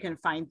that once. when you can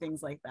find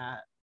things like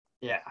that.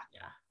 Yeah.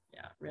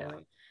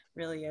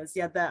 Really is.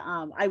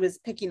 I was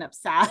picking up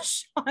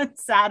sash on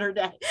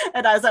Saturday,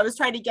 and as I was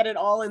trying to get it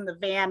all in the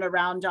van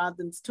around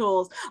Jonathan's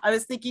tools, I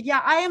was thinking,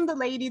 I am the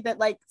lady that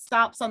like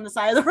stops on the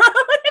side of the road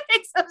and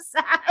picks up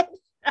sash.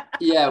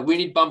 Yeah, we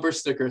need bumper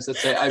stickers that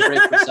say "I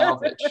break for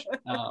salvage."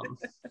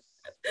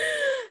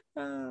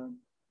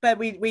 But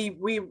we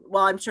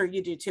well, I'm sure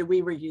you do too.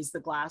 We reuse the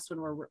glass when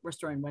we're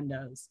restoring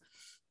windows.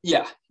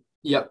 Yeah.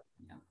 Yep.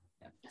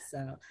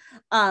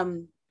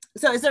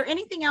 So is there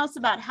anything else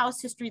about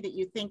house history that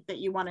you think that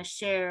you want to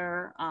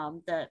share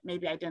that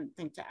maybe I didn't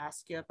think to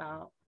ask you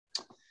about?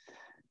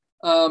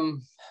 I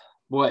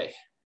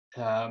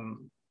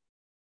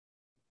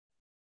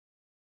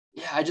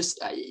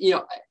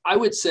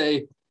would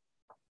say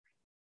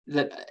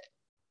that,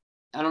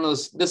 I don't know,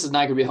 this is not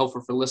going to be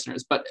helpful for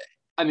listeners, but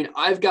I mean,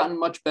 I've gotten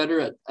much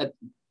better at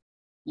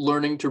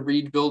learning to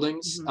read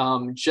buildings,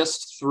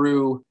 just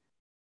through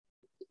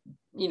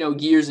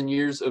years and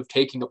years of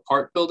taking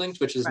apart buildings,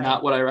 which is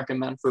not what I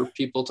recommend for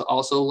people to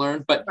also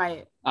learn, but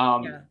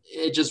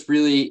it just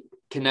really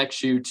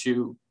connects you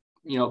to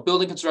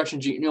building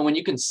construction. When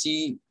you can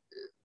see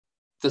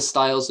the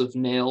styles of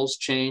nails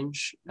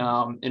change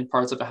in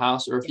parts of a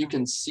house, or if you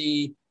can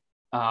see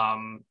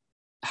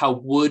how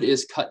wood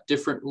is cut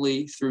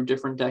differently through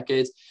different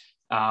decades,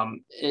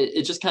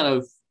 it just kind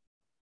of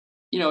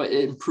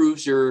it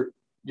improves your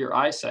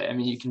eyesight. I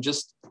mean, you can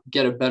just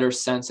get a better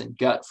sense and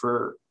gut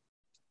for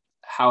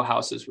how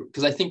houses work,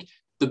 because I think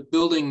the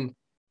building,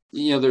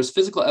 there's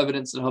physical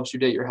evidence that helps you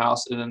date your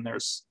house, and then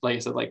there's, like I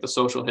said, like the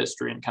social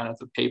history and kind of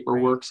the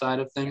paperwork side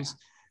of things.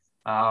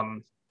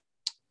 And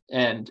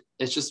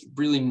it's just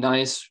really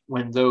nice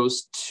when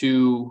those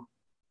two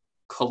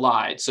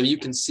collide. So you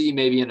can see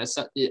maybe in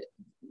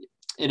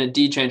a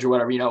deed change or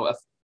whatever,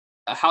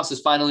 a house has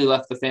finally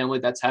left the family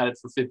that's had it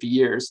for 50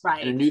 years,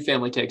 and a new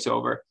family takes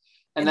over.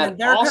 And that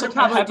they're also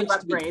probably happens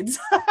do upgrades.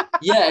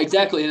 Yeah,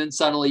 exactly. And then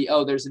suddenly,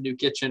 there's a new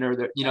kitchen, or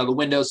the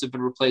windows have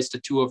been replaced to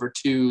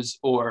 2/2s,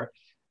 or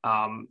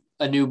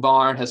a new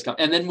barn has come.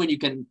 And then when you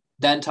can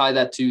then tie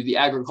that to the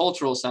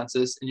agricultural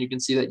census, and you can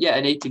see that,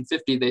 in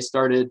 1850, they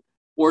started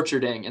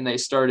orcharding, and they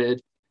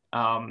started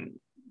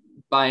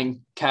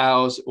buying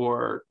cows,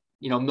 or,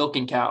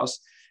 milking cows.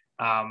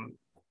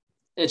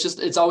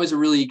 It's always a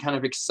really kind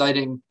of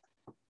exciting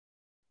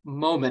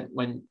moment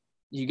when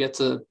you get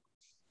to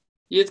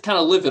kind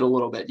of live it a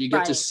little bit. You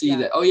get to see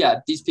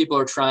that, these people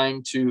are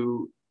trying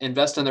to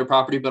invest in their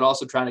property, but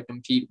also trying to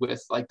compete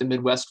with like the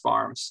Midwest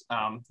farms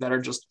that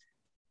are just,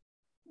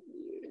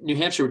 New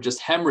Hampshire just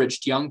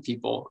hemorrhaged young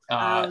people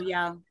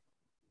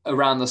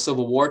around the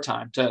Civil War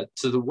time to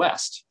the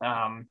West.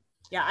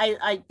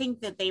 I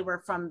think that they were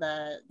from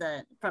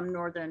from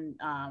northern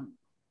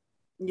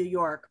New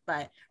York,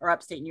 or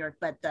upstate New York,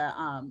 but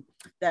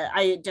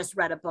I just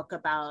read a book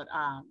about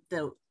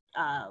the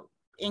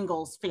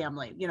Ingalls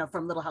family,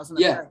 from Little House on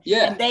the Prairie.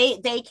 And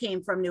they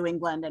came from New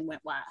England and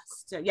went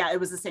west. So it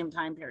was the same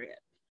time period.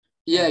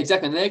 Yeah,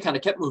 exactly. And they kind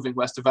of kept moving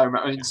west, if I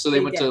remember. I mean, so they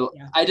went to.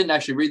 I didn't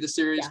actually read the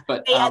series,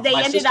 but they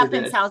ended up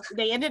in South.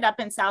 They ended up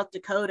in South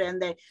Dakota,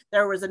 and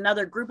there was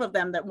another group of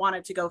them that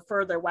wanted to go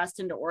further west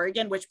into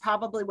Oregon, which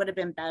probably would have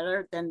been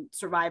better than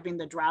surviving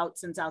the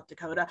droughts in South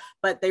Dakota.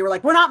 But they were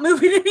like, "We're not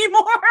moving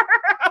anymore."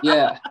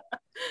 Yeah,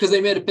 because they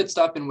made a pit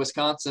stop in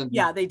Wisconsin.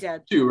 Yeah, they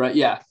did too, right?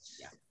 Yeah.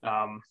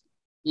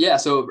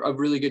 So a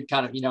really good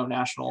kind of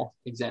national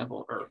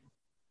example, or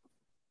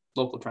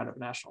local trend of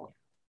national.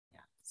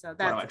 So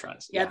what am I trying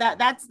to say?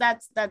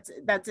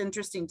 That's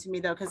interesting to me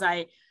though, because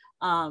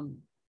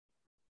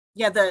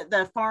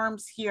the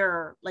farms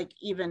here, like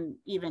even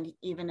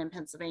in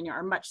Pennsylvania,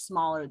 are much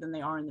smaller than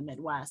they are in the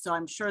Midwest. So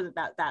I'm sure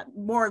that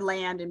more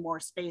land and more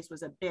space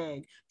was a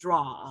big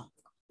draw.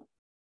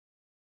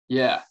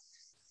 Yeah.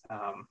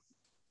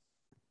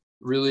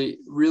 Really,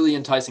 really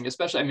enticing,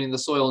 especially, I mean, the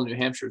soil in New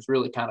Hampshire is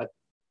really kind of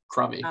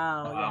crummy.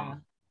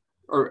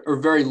 Or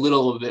very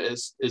little of it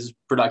is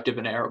productive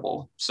and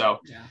arable. So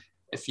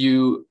if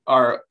you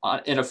are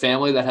in a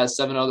family that has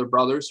 7 other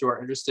brothers who are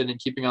interested in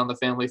keeping on the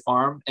family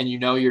farm, and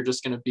you're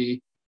just going to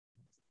be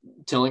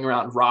tilling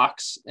around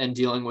rocks and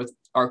dealing with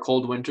our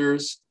cold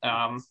winters,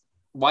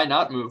 why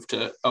not move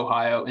to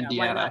Ohio,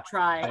 Indiana? Why not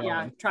try?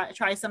 Wyoming?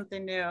 Try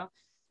something new.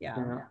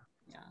 Yeah.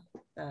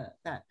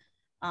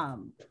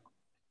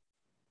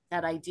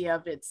 That idea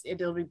of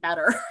it'll be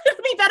better.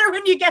 It'll be better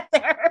when you get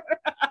there.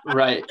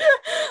 Right.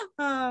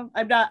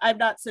 I'm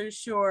not so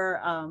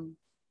sure. I'm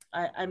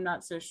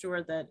not so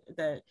sure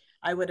that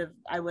I would have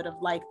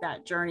liked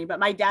that journey. But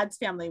my dad's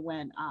family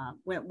went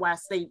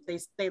west. They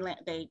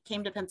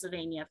came to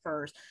Pennsylvania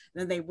first,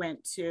 then they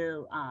went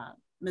to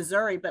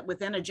Missouri. But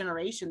within a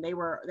generation, they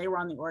were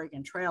on the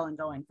Oregon Trail and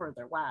going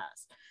further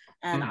west.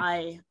 And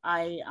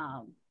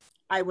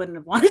I wouldn't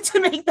have wanted to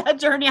make that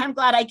journey. I'm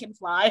glad I can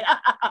fly.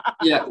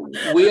 Yeah,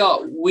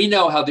 we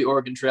know how the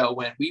Oregon Trail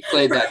went. We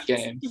played that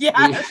game.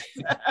 Yeah.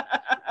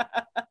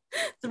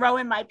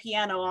 Throwing my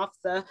piano off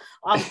the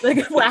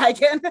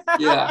wagon.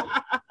 Yeah.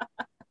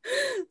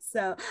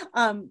 So,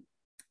 and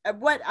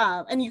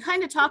you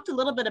kind of talked a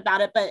little bit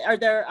about it, but are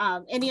there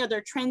any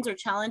other trends or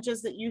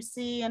challenges that you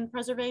see in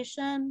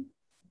preservation?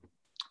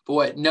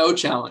 Boy, no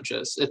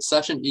challenges. It's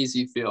such an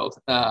easy field.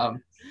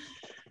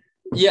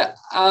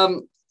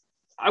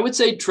 I would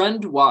say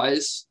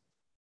trend-wise,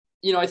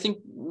 I think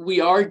we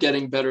are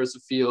getting better as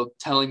a field,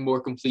 telling more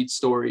complete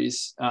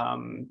stories,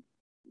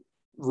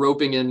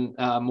 roping in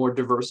more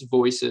diverse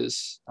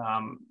voices.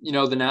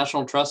 The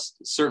National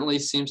Trust certainly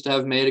seems to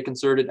have made a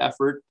concerted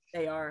effort.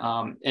 They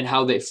are. In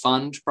how they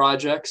fund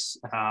projects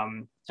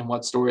and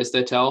what stories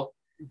they tell.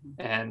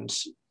 Mm-hmm. And,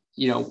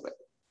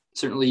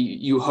 certainly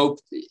you hope,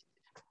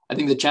 I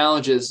think the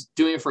challenge is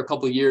doing it for a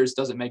couple of years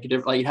doesn't make a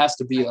difference. Like, it has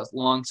to be a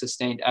long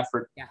sustained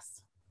effort. Yes.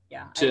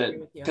 Yeah,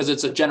 because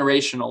it's a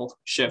generational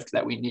shift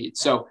that we need.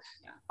 So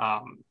I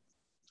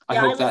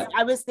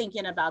was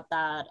thinking about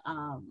that.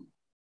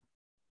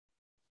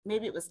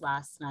 Maybe it was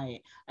last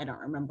night. I don't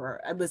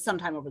remember. It was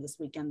sometime over this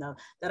weekend though,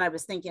 that I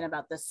was thinking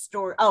about this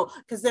story. Oh,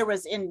 because there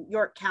was in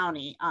York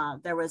County,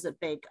 there was a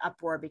big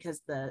uproar because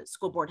the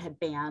school board had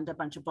banned a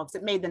bunch of books.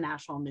 It made the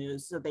national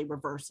news, so they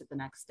reversed it the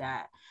next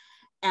day.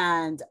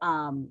 And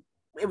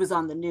it was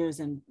on the news,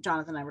 and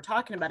Jonathan and I were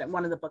talking about it.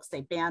 One of the books they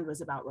banned was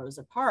about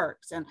Rosa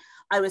Parks. And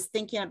I was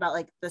thinking about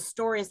like the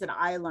stories that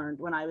I learned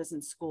when I was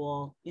in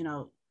school,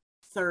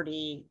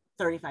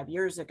 35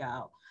 years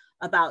ago,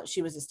 about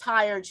she was just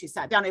tired. She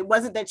sat down. It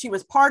wasn't that she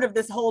was part of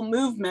this whole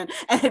movement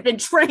and had been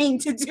trained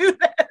to do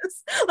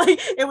this.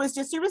 Like, it was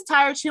just, she was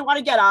tired. She didn't want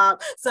to get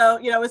up. So,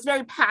 it was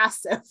very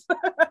passive.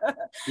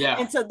 Yeah.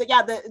 And so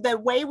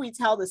the way we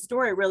tell the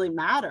story really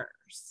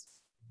matters.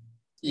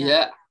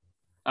 Yeah.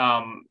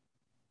 I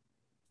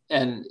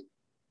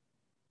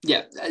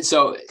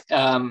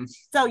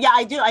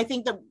do. I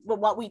think that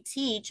what we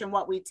teach and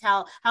what we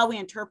tell, how we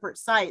interpret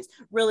sites,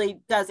 really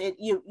does it.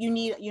 You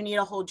need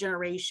a whole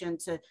generation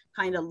to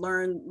kind of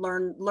learn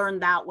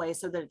that way,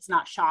 so that it's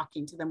not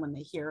shocking to them when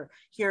they hear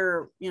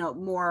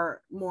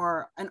more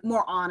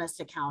honest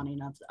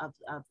accounting of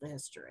the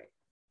history.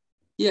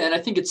 Yeah, and I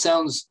think it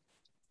sounds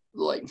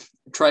like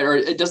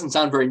it doesn't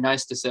sound very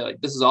nice to say, like,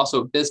 this is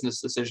also a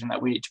business decision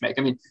that we need to make.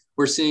 I mean,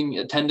 we're seeing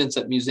attendance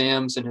at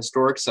museums and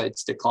historic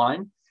sites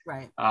decline.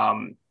 Right.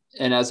 And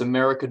as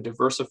America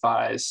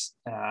diversifies,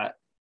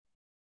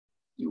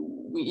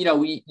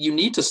 you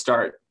need to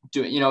start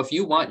doing, if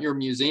you want your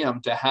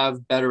museum to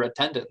have better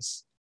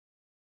attendance,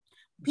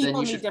 then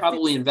you should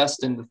probably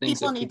invest in the things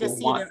that people need to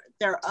see want.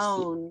 their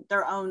own,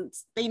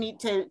 they need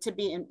to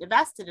be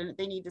invested in it.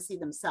 They need to see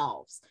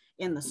themselves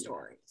in the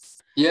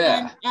stories.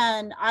 Yeah.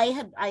 And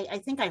I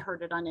think I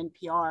heard it on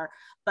NPR,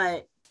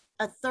 but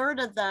a third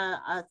of the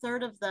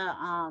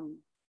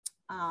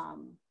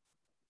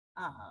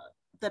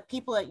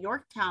people at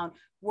Yorktown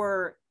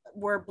were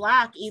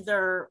Black,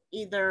 either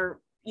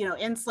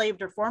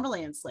enslaved or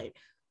formerly enslaved.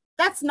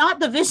 That's not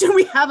the vision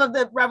we have of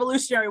the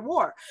Revolutionary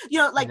War.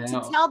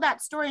 To tell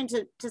that story and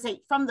to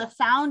say from the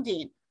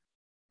founding,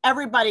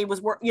 everybody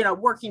was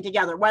working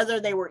together, whether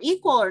they were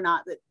equal or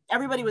not, that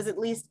everybody was at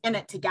least in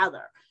it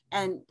together.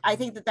 And I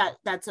think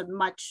that's a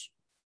much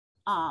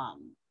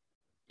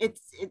it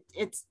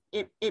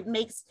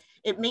makes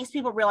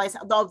people realize,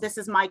 oh, this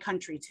is my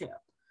country too.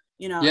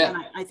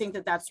 And I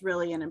think that's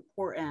really an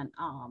important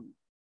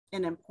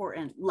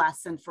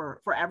lesson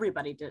for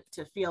everybody to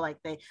feel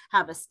like they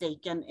have a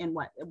stake in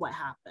what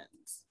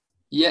happens.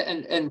 Yeah,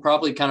 and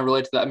probably kind of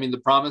relate to that. I mean, the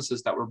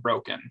promises that were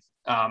broken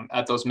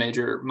at those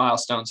major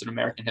milestones in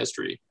American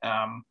history.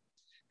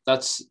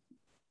 That's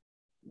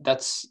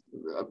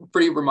a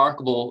pretty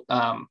remarkable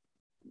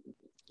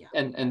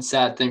and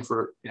sad thing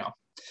for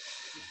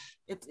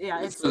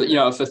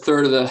if a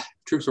third of the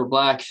troops were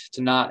Black,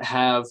 to not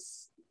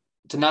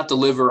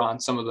deliver on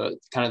some of the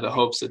kind of the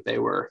hopes that they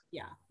were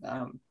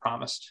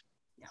promised.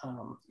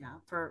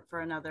 For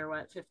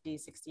another 50,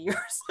 60 years.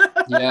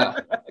 Yeah.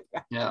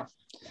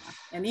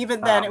 And even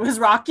then it was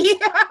rocky.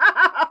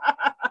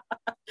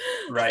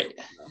 Right.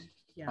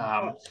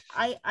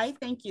 I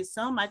thank you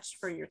so much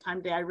for your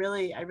time today. I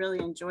really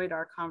enjoyed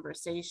our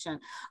conversation.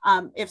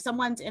 If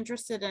someone's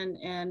interested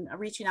in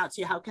reaching out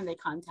to you, how can they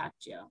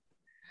contact you?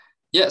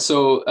 Yeah,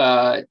 so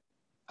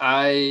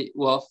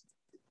I'll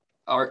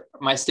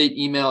my state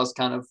email is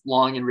kind of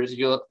long and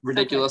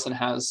ridiculous and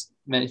has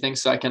many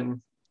things, so I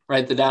can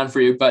write that down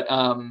for you. But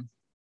I'm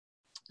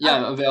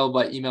available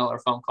by email or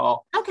phone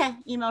call. Okay,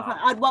 email.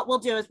 What we'll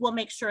do is we'll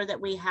make sure that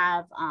we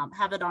have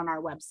it on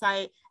our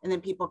website, and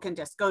then people can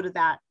just go to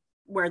that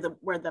where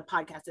the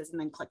podcast is and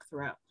then click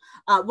through.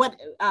 Let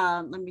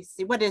me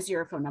see. What is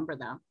your phone number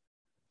though?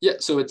 Yeah,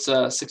 so it's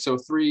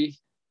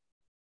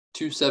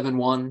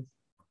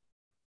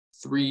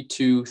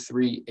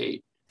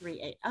 603-271-3238.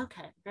 38.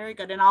 Okay, very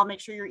good. And I'll make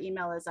sure your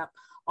email is up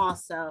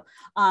also.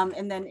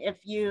 And then if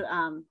you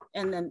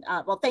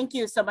well, thank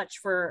you so much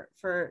for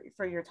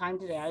your time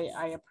today.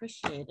 I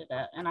appreciated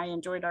it, and I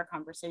enjoyed our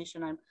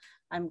conversation.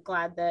 I'm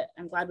glad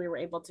we were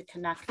able to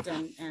connect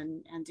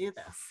and do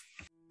this.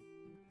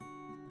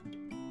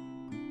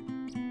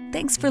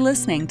 Thanks for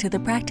listening to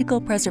the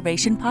Practical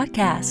Preservation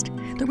Podcast.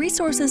 The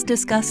resources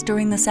discussed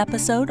during this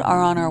episode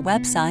are on our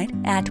website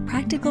at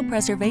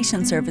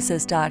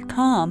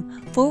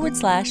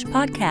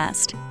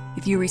practicalpreservationservices.com/podcast.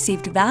 If you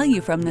received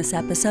value from this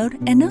episode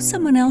and know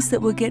someone else that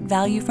will get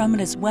value from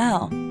it as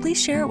well, please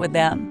share it with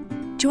them.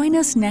 Join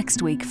us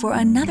next week for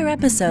another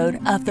episode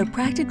of the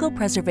Practical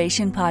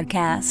Preservation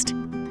Podcast.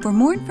 For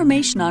more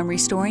information on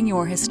restoring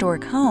your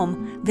historic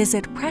home,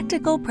 visit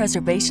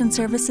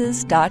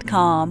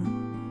practicalpreservationservices.com.